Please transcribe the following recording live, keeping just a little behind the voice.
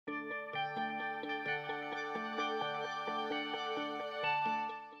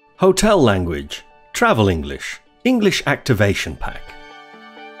Hotel language, travel English, English activation pack.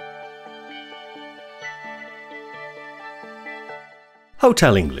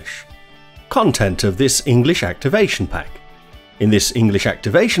 Hotel English. Content of this English activation pack. In this English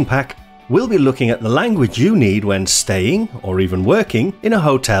activation pack, we'll be looking at the language you need when staying or even working in a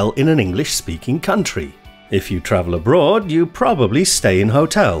hotel in an English-speaking country. If you travel abroad, you probably stay in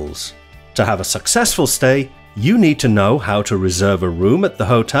hotels. To have a successful stay, you need to know how to reserve a room at the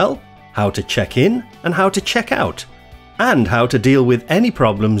hotel, how to check in and how to check out, and how to deal with any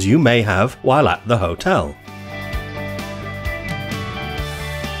problems you may have while at the hotel.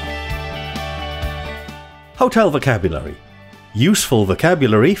 Hotel vocabulary. Useful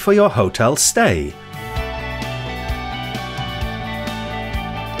vocabulary for your hotel stay.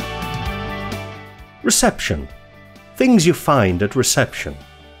 Reception. Things you find at reception.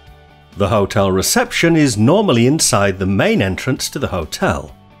 The hotel reception is normally inside the main entrance to the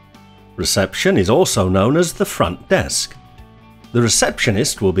hotel. Reception is also known as the front desk. The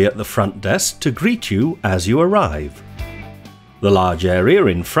receptionist will be at the front desk to greet you as you arrive. The large area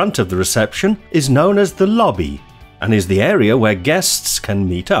in front of the reception is known as the lobby and is the area where guests can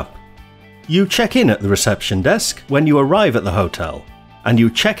meet up. You check in at the reception desk when you arrive at the hotel, and you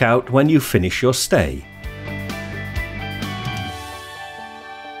check out when you finish your stay.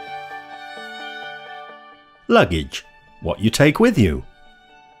 Luggage. What you take with you.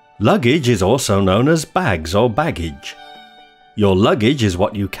 Luggage is also known as bags or baggage. Your luggage is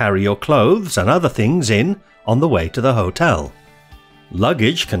what you carry your clothes and other things in on the way to the hotel.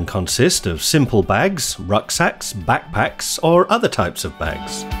 Luggage can consist of simple bags, rucksacks, backpacks, or other types of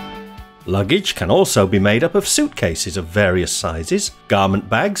bags. Luggage can also be made up of suitcases of various sizes, garment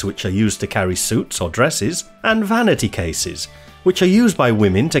bags which are used to carry suits or dresses, and vanity cases, which are used by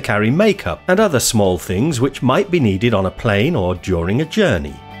women to carry makeup and other small things which might be needed on a plane or during a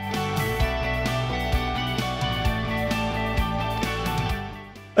journey.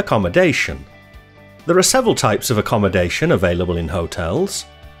 Accommodation. There are several types of accommodation available in hotels.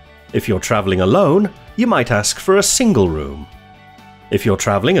 If you're travelling alone, you might ask for a single room. If you're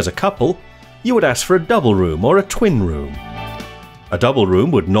travelling as a couple, you would ask for a double room or a twin room. A double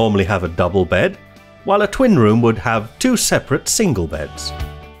room would normally have a double bed, while a twin room would have two separate single beds.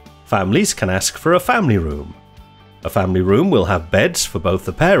 Families can ask for a family room. A family room will have beds for both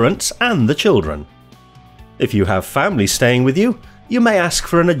the parents and the children. If you have family staying with you, you may ask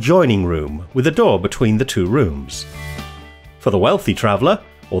for an adjoining room with a door between the two rooms. For the wealthy traveller,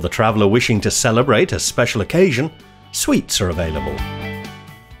 or the traveller wishing to celebrate a special occasion, suites are available.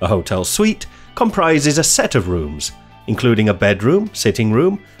 A hotel suite comprises a set of rooms, including a bedroom, sitting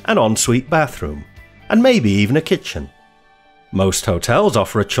room, an ensuite bathroom, and maybe even a kitchen. Most hotels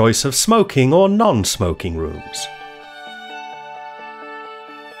offer a choice of smoking or non-smoking rooms.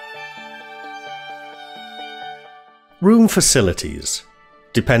 Room facilities.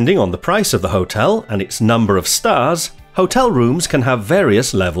 Depending on the price of the hotel and its number of stars, hotel rooms can have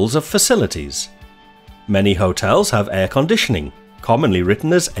various levels of facilities. Many hotels have air conditioning, commonly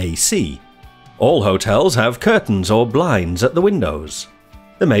written as AC. All hotels have curtains or blinds at the windows.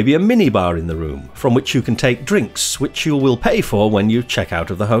 There may be a minibar in the room from which you can take drinks which you will pay for when you check out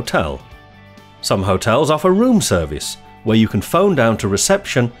of the hotel. Some hotels offer room service where you can phone down to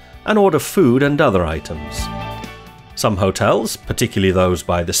reception and order food and other items. Some hotels, particularly those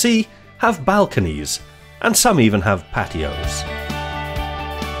by the sea, have balconies, and some even have patios.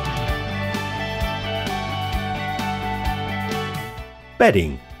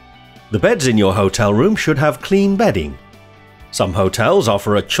 Bedding. The beds in your hotel room should have clean bedding. Some hotels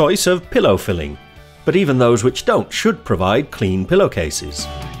offer a choice of pillow filling, but even those which don't should provide clean pillowcases.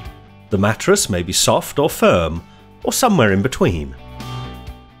 The mattress may be soft or firm, or somewhere in between.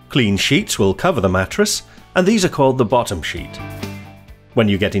 Clean sheets will cover the mattress, and these are called the bottom sheet. When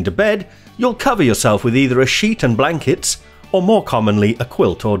you get into bed, you'll cover yourself with either a sheet and blankets, or more commonly a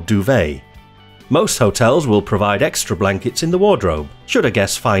quilt or duvet. Most hotels will provide extra blankets in the wardrobe, should a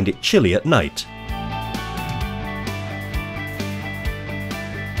guest find it chilly at night.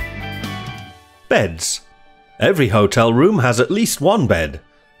 Beds. Every hotel room has at least one bed.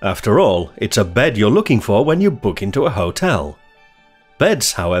 After all, it's a bed you're looking for when you book into a hotel.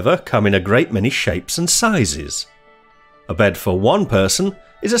 Beds, however, come in a great many shapes and sizes. A bed for one person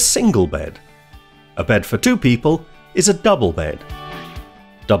is a single bed. A bed for two people is a double bed.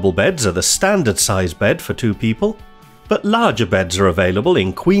 Double beds are the standard size bed for two people, but larger beds are available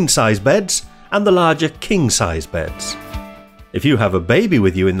in queen-size beds and the larger king-size beds. If you have a baby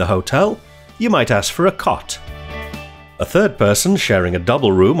with you in the hotel, you might ask for a cot. A third person sharing a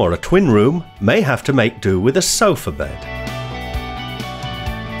double room or a twin room may have to make do with a sofa bed.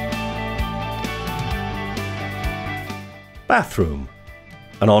 Bathroom.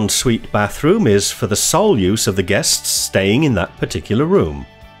 An ensuite bathroom is for the sole use of the guests staying in that particular room.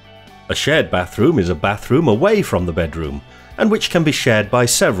 A shared bathroom is a bathroom away from the bedroom, and which can be shared by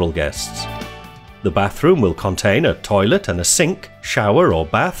several guests. The bathroom will contain a toilet and a sink, shower or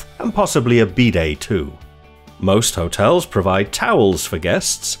bath, and possibly a bidet too. Most hotels provide towels for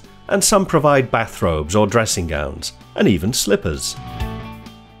guests, and some provide bathrobes or dressing gowns, and even slippers.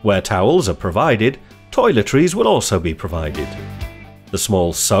 Where towels are provided, toiletries will also be provided. The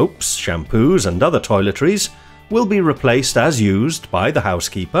small soaps, shampoos and other toiletries will be replaced as used by the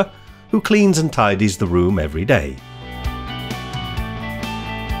housekeeper, who cleans and tidies the room every day.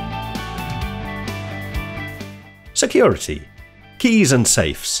 Security. Keys and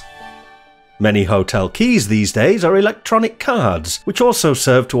safes. Many hotel keys these days are electronic cards, which also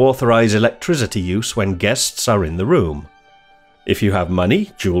serve to authorize electricity use when guests are in the room. If you have money,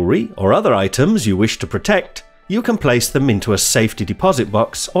 jewelry, or other items you wish to protect, you can place them into a safety deposit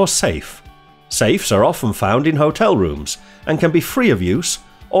box or safe. Safes are often found in hotel rooms and can be free of use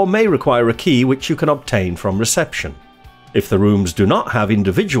or may require a key which you can obtain from reception. If the rooms do not have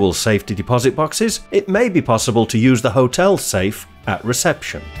individual safety deposit boxes, it may be possible to use the hotel safe at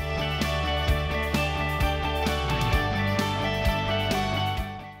reception.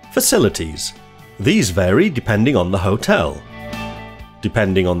 Facilities. These vary depending on the hotel.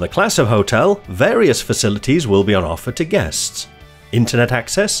 Depending on the class of hotel, various facilities will be on offer to guests. Internet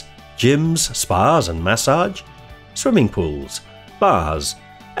access, gyms, spas and massage, swimming pools, bars,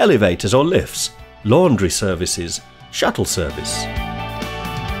 elevators or lifts, laundry services, shuttle service.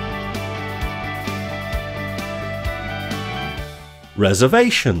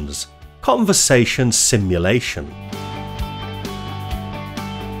 Reservations. Conversation simulation.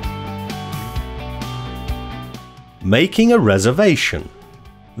 Making a reservation.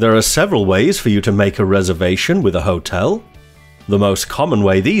 There are several ways for you to make a reservation with a hotel. The most common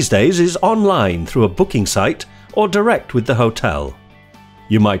way these days is online through a booking site or direct with the hotel.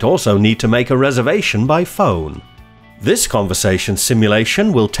 You might also need to make a reservation by phone. This conversation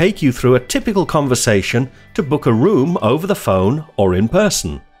simulation will take you through a typical conversation to book a room over the phone or in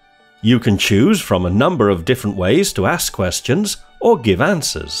person. You can choose from a number of different ways to ask questions or give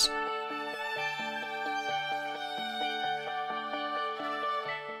answers.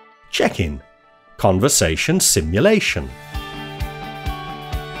 Check-in. Conversation simulation.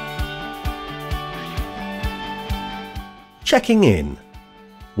 Checking in.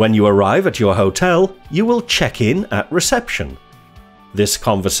 When you arrive at your hotel, you will check in at reception. This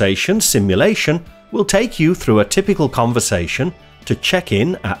conversation simulation will take you through a typical conversation to check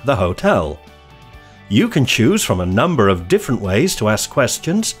in at the hotel. You can choose from a number of different ways to ask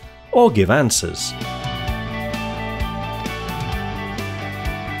questions or give answers.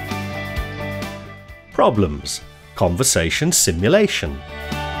 Problems. Conversation simulation.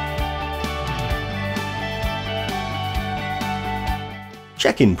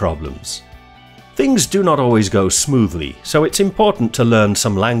 Check-in problems. Things do not always go smoothly, so it's important to learn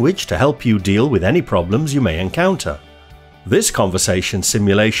some language to help you deal with any problems you may encounter. This conversation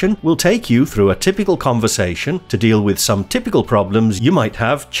simulation will take you through a typical conversation to deal with some typical problems you might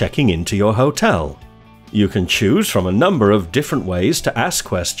have checking into your hotel. You can choose from a number of different ways to ask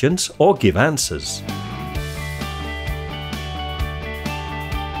questions or give answers.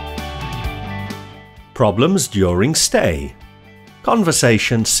 Problems during stay.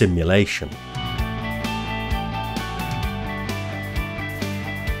 Conversation simulation.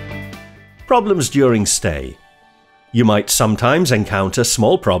 Problems during stay. You might sometimes encounter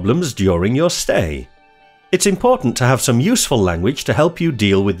small problems during your stay. It's important to have some useful language to help you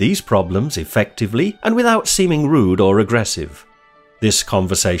deal with these problems effectively and without seeming rude or aggressive. This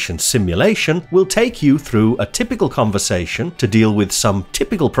conversation simulation will take you through a typical conversation to deal with some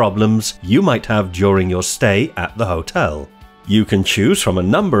typical problems you might have during your stay at the hotel. You can choose from a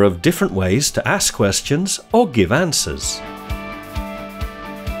number of different ways to ask questions or give answers.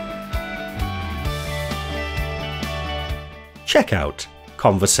 Checkout.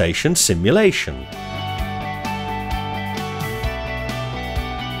 Conversation simulation.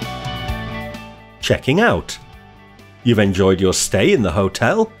 Checking out. You've enjoyed your stay in the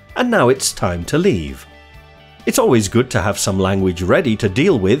hotel, and now it's time to leave. It's always good to have some language ready to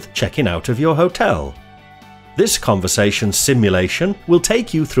deal with checking out of your hotel. This conversation simulation will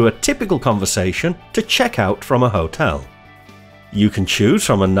take you through a typical conversation to check out from a hotel. You can choose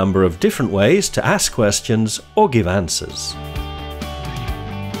from a number of different ways to ask questions or give answers.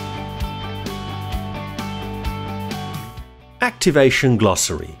 Activation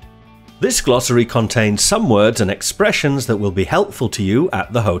glossary. This glossary contains some words and expressions that will be helpful to you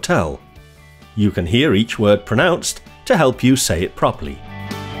at the hotel. You can hear each word pronounced to to help you say it properly.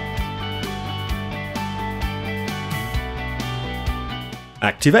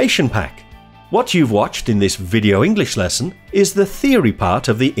 Activation Pack. What you've watched in this video English lesson is the theory part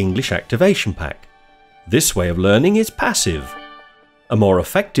of the English Activation Pack. This way of learning is passive. A more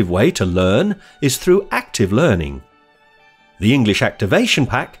effective way to learn is through active learning. The English Activation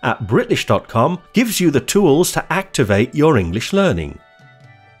Pack at British.com gives you the tools to activate your English learning.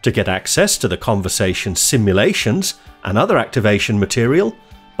 To get access to the conversation simulations and other activation material,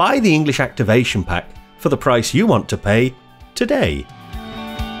 buy the English Activation Pack for the price you want to pay today.